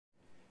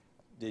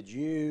Did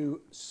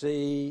you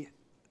see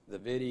the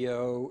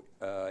video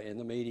in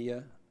the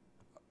media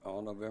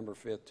on November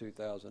 5th,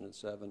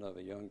 2007 of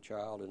a young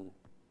child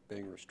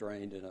being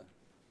restrained in a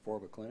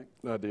Forba clinic?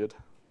 I did.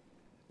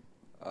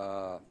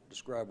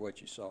 Describe what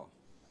you saw.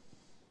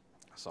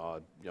 I saw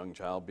a young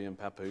child being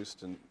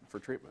papoosed for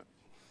treatment.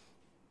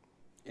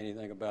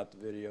 Anything about the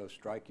video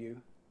strike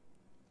you?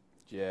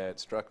 Yeah, it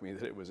struck me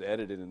that it was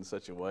edited in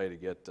such a way to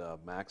get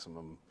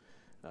maximum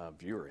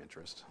viewer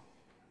interest.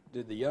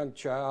 Did the young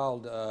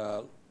child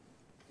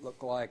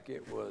look like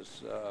it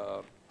was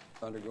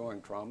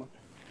undergoing trauma?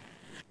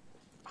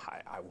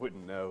 I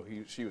wouldn't know.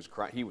 He was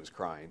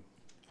crying.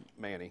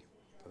 Manny,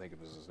 I think it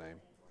was his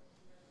name.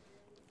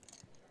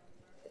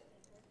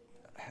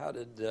 How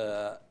did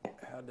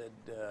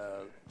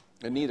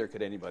and neither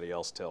could anybody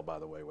else tell, by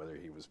the way, whether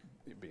he was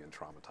being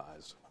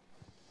traumatized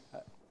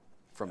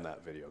from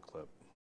that video clip.